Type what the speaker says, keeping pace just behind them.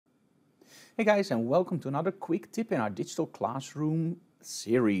Hey guys, and welcome to another quick tip in our digital classroom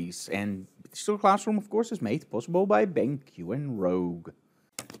series. And digital classroom, of course, is made possible by BenQ and Rogue.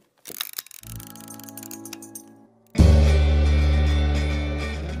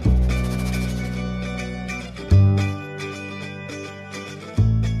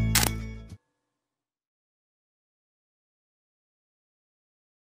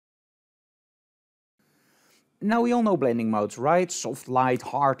 Now we all know blending modes, right? Soft light,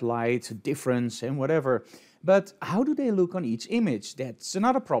 hard light, difference and whatever. But how do they look on each image? That's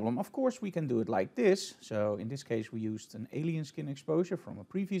another problem. Of course we can do it like this. So in this case we used an alien skin exposure from a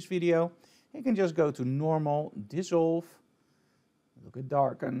previous video. You can just go to normal, dissolve, look at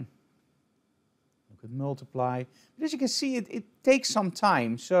darken, look at multiply. But as you can see it takes some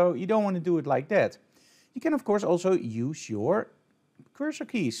time, so you don't want to do it like that. You can of course also use your cursor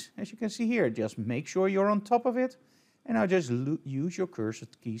keys. As you can see here, just make sure you're on top of it and now just use your cursor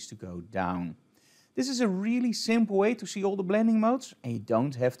keys to go down. This is a really simple way to see all the blending modes and you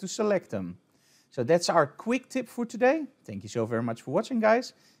don't have to select them. So that's our quick tip for today. Thank you so very much for watching,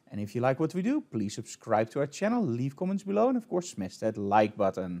 guys. And if you like what we do, please subscribe to our channel, leave comments below and of course smash that like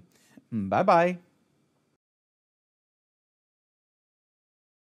button. Bye bye.